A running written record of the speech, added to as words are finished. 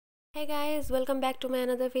Hey guys, welcome back to my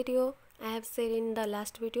another video. I have said in the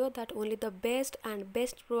last video that only the best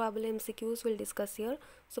probable MCQs will discuss here.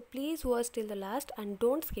 So please watch till the last and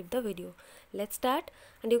don't skip the video. Let's start,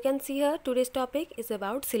 and you can see here today's topic is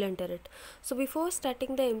about cylinderet. So before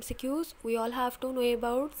starting the MCQs, we all have to know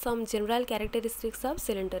about some general characteristics of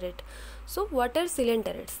cylinderet. So what are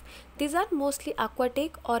cylinderets? These are mostly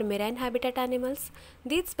aquatic or marine habitat animals.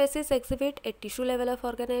 These species exhibit a tissue level of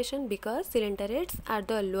organization because cylinderates are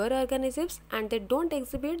the lower organisms and they don't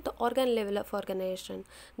exhibit the organ level of organization.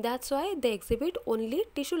 That's why they exhibit only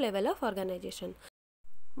tissue level of organization.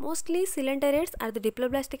 Mostly cylinderates are the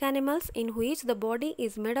diploblastic animals in which the body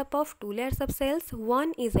is made up of two layers of cells.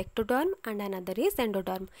 One is ectoderm and another is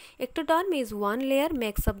endoderm. Ectoderm is one layer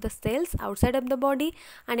makes up the cells outside of the body,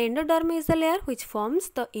 and endoderm is the layer which forms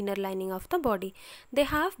the inner lining of the body. They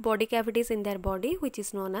have body cavities in their body which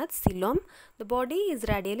is known as coelom. The body is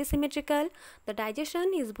radially symmetrical. The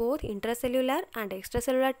digestion is both intracellular and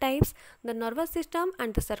extracellular types. The nervous system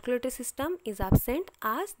and the circulatory system is absent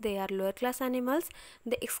as they are lower class animals.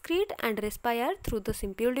 They excrete and respire through the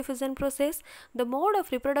simple diffusion process. The mode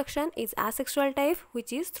of reproduction is asexual type,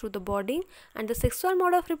 which is through the budding, and the sexual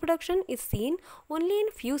mode of reproduction is seen only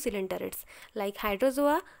in few cylinderates like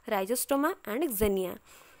hydrozoa, rhizostoma and xenia.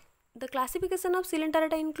 The classification of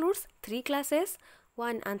cylinderata includes three classes: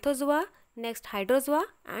 one anthozoa, next hydrozoa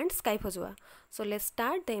and scyphozoa. So let's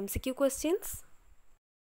start the MCQ questions.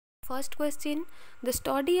 First question: the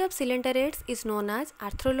study of cylinderates is known as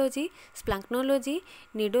arthrology, splanchnology,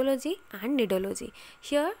 nidology and nidology.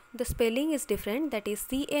 Here the spelling is different, that is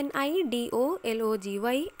CNIDOLOGY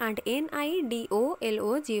and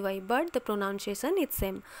NIDOLOGY, but the pronunciation is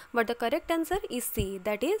same. But the correct answer is C,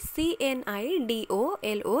 that is CNIDOLOGY,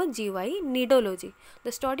 nidology.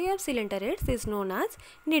 The study of cylinderates is known as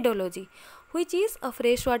nidology, which is a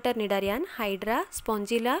freshwater cnidarian, hydra,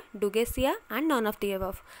 spongilla, dugesia and none of the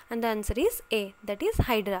above. And the answer is A, that is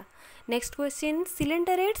hydra. Next question: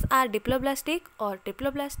 cylinderates are diploblastic or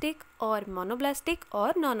triploblastic or monoblastic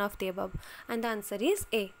or none of the above. And the answer is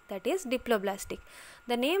A, that is diploblastic.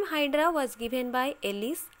 The name hydra was given by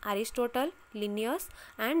Ellis, Aristotle, Linnaeus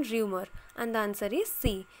and Reaumur. And the answer is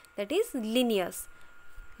C, that is Linnaeus.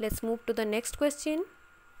 Let's move to the next question.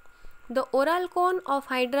 The oral cone of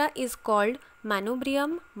hydra is called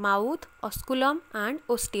manubrium, mouth, osculum and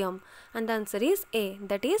ostium, and the answer is A,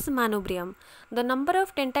 that is manubrium. The number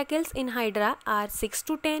of tentacles in hydra are 6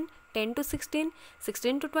 to 10, 10 to 16,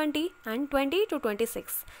 16 to 20 and 20 to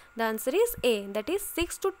 26. The answer is A, that is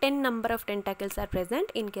 6 to 10 number of tentacles are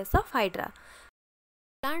present in case of hydra.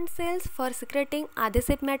 Plant cells for secreting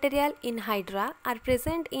adhesive material in hydra are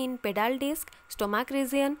present in pedal disc, stomach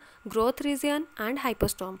region, growth region and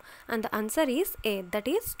hypostome, and the answer is A, that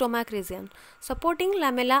is stomach region. Supporting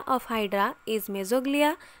lamella of hydra is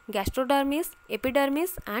mesoglia, gastrodermis,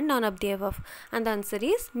 epidermis and none of the above, and the answer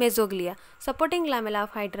is mesoglia. Supporting lamella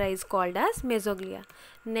of hydra is called as mesoglia.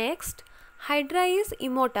 Next, hydra is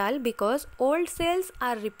immortal because old cells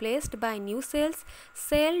are replaced by new cells.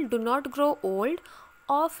 Cells do not grow old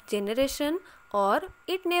of generation or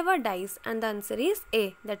it never dies, and the answer is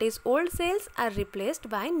A, that is old cells are replaced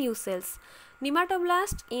by new cells.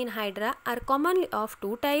 Nematoblasts in hydra are commonly of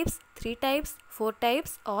 2 types, 3 types, 4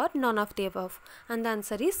 types or none of the above, and the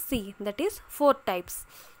answer is C, that is 4 types.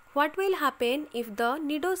 What will happen if the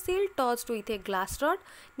nidocyl touched with a glass rod?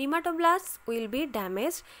 Nematoblasts will be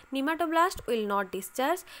damaged, nematoblast will not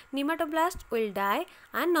discharge, nematoblast will die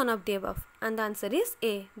and none of the above, and the answer is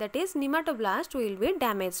A, that is nematoblast will be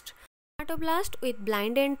damaged. Nematoblast with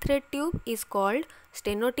blind end thread tube is called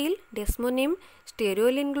stenotyl, desmonym,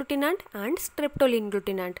 stereolin glutinant and streptolin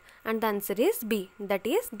glutinant, and the answer is B, that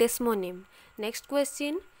is desmonym. Next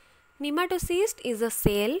question: nematocyst is a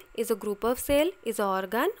cell, is a group of cell, is an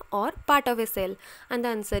organ or part of a cell, and the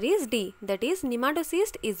answer is D, that is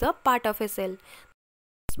nematocyst is a part of a cell.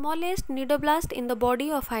 Smallest nidoblast in the body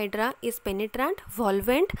of hydra is penetrant,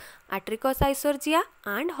 volvent, atricos isorgia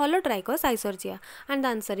and holotrichos isorgia, and the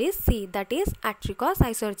answer is C, that is atricos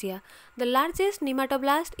isorgia. The largest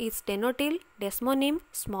nematoblast is stenotyl, desmonym,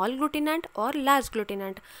 small glutinant or large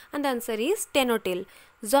glutinant, and the answer is stenotyl.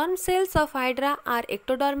 Germ cells of hydra are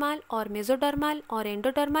ectodermal or mesodermal or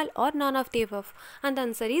endodermal or none of the above, and the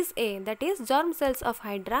answer is A, that is germ cells of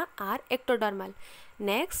hydra are ectodermal.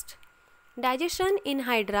 Next, digestion in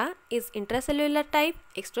hydra is intracellular type,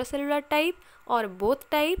 extracellular type or both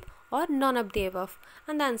type or none of the above,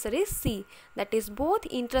 and the answer is C, that is both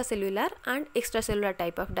intracellular and extracellular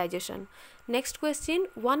type of digestion. Next question: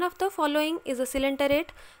 one of the following is a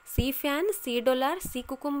cylinderate: sea fan, sea dollar, sea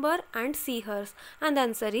cucumber and sea horse, and the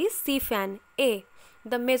answer is sea fan, A.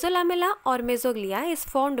 The mesolamella or mesoglia is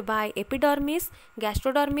formed by epidermis,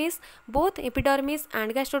 gastrodermis, both epidermis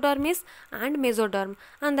and gastrodermis, and mesoderm.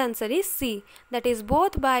 And the answer is C, that is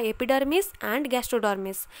both by epidermis and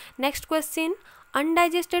gastrodermis. Next question.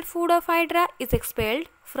 Undigested food of hydra is expelled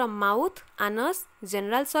from mouth, anus,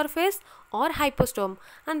 general surface or hypostome,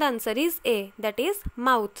 and the answer is A, that is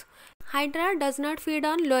mouth. Hydra does not feed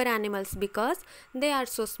on lower animals because they are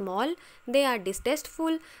so small, they are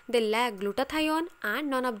distasteful, they lack glutathione and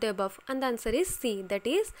none of the above, and the answer is C, that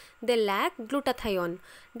is they lack glutathione.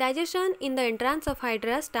 Digestion in the entrance of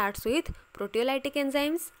hydra starts with proteolytic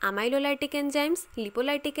enzymes, amylolytic enzymes,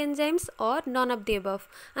 lipolytic enzymes or none of the above,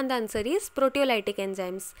 and the answer is proteolytic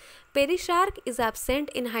enzymes. Perishark is absent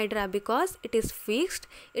in hydra because it is fixed,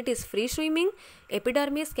 it is free swimming,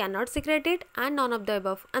 epidermis cannot secrete it and none of the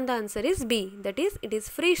above, and the answer is B, that is it is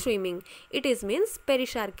free swimming. It is means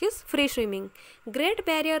perishark is free swimming. Great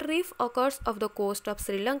Barrier Reef occurs off the coast of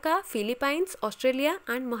Sri Lanka, Philippines, Australia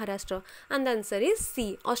and Maharashtra, and the answer is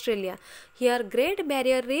C, Australia. Here Great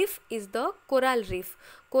Barrier Reef is the coral reef.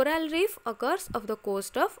 Coral reef occurs off the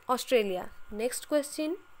coast of Australia. Next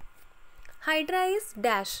question. Hydra is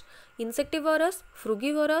dash, insectivorous,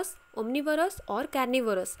 frugivorous, omnivorous or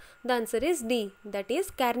carnivorous. The answer is D, that is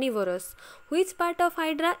carnivorous. Which part of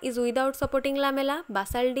hydra is without supporting lamella,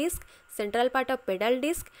 basal disc, central part of pedal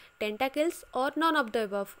disc, tentacles or none of the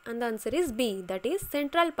above? And the answer is B, that is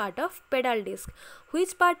central part of pedal disc.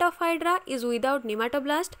 Which part of hydra is without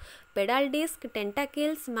nematoblast, pedal disc,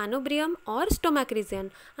 tentacles, manubrium or stomach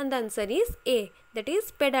region? And the answer is A, that is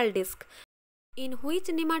pedal disc. In which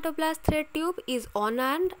nematoblast thread tube is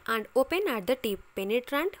on-armed and open at the tip?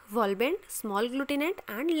 Penetrant, volvent, small glutinate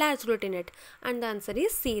and large glutinate. And the answer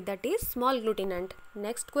is C, that is small glutinant.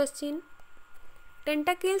 Next question.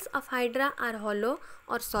 Tentacles of hydra are hollow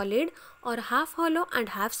or solid or half hollow and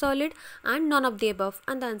half solid and none of the above.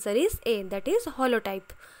 And the answer is A, that is hollow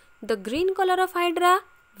type. The green color of hydra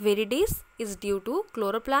viridis is due to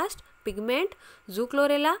chloroplast, pigment,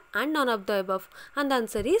 zoochlorella and none of the above, and the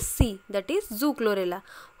answer is C, that is zoochlorella.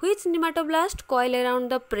 Which nematoblast coil around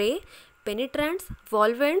the prey? Penetrants,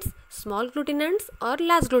 volvents, small glutinants or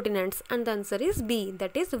large glutinants? And the answer is B,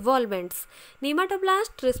 that is volvents.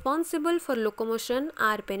 Nematoblasts responsible for locomotion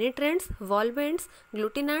are penetrants, volvents,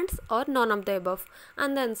 glutinants or none of the above,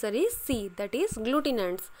 and the answer is C, that is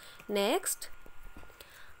glutinants. Next.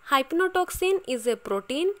 Hypnotoxin is a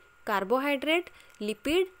protein, carbohydrate,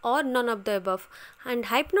 lipid or none of the above, and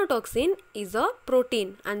hypnotoxin is a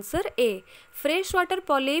protein. Answer A. Freshwater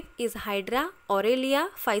polyp is hydra, aurelia,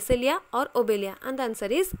 physalia or obelia, and the answer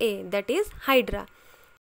is A, that is hydra.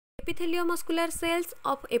 Epitheliomuscular cells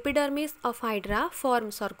of epidermis of hydra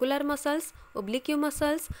form circular muscles, oblique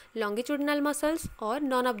muscles, longitudinal muscles or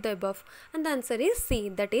none of the above, and the answer is C,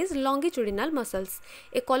 that is longitudinal muscles.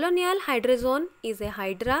 A colonial hydrazone is a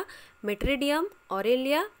hydra, metridium,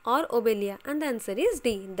 aurelia or obelia, and the answer is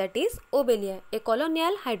D, that is obelia. A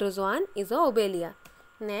colonial hydrozoan is a obelia.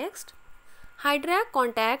 Next. Hydra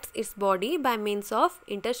contacts its body by means of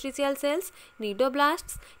interstitial cells,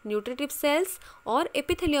 cnidoblasts, nutritive cells or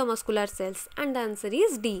epitheliomuscular cells, and the answer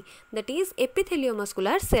is D, that is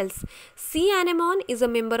epitheliomuscular cells. C. anemone is a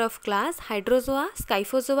member of class Hydrozoa,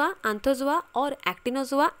 Scyphozoa, Anthozoa or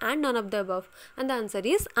Actinozoa and none of the above, and the answer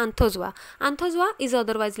is Anthozoa. Anthozoa is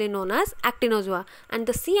otherwisely known as Actinozoa, and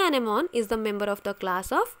the C. anemone is the member of the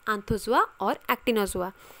class of Anthozoa or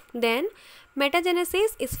Actinozoa. Then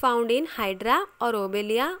metagenesis is found in hydra or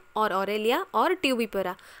obelia or aurelia or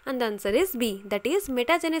tubipora, and the answer is B, that is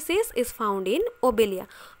metagenesis is found in obelia.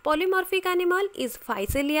 Polymorphic animal is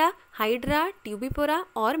physalia, hydra, tubipora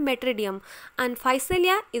or metridium, and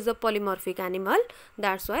physalia is a polymorphic animal.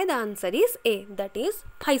 That's why the answer is A, that is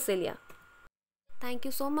physalia. Thank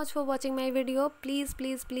you so much for watching my video. Please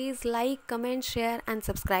like, comment, share and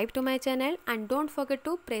subscribe to my channel, and don't forget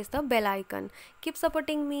to press the bell icon. Keep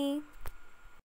supporting me.